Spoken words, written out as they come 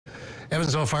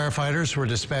Evansville firefighters were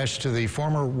dispatched to the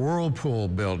former Whirlpool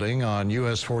building on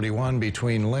US 41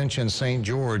 between Lynch and St.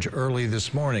 George early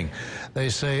this morning. They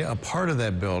say a part of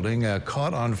that building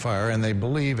caught on fire, and they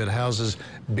believe it houses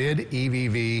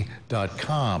bidevv.com.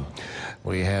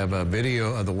 We have a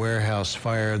video of the warehouse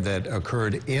fire that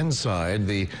occurred inside.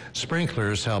 The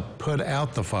sprinklers helped put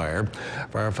out the fire.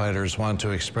 Firefighters want to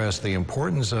express the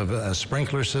importance of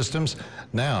sprinkler systems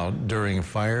now during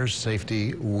Fire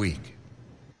Safety Week.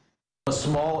 A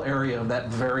small area of that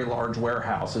very large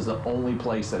warehouse is the only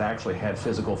place that actually had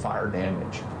physical fire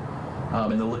damage.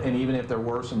 And even if there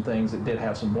were some things that did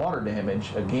have some water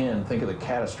damage, again, think of the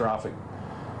catastrophic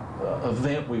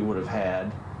event we would have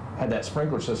had that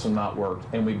sprinkler system not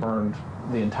worked and we burned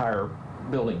the entire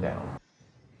building down.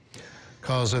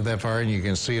 Cause of that fire, and you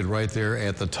can see it right there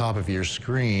at the top of your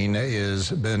screen, is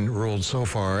been ruled so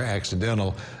far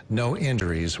accidental. No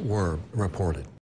injuries were reported.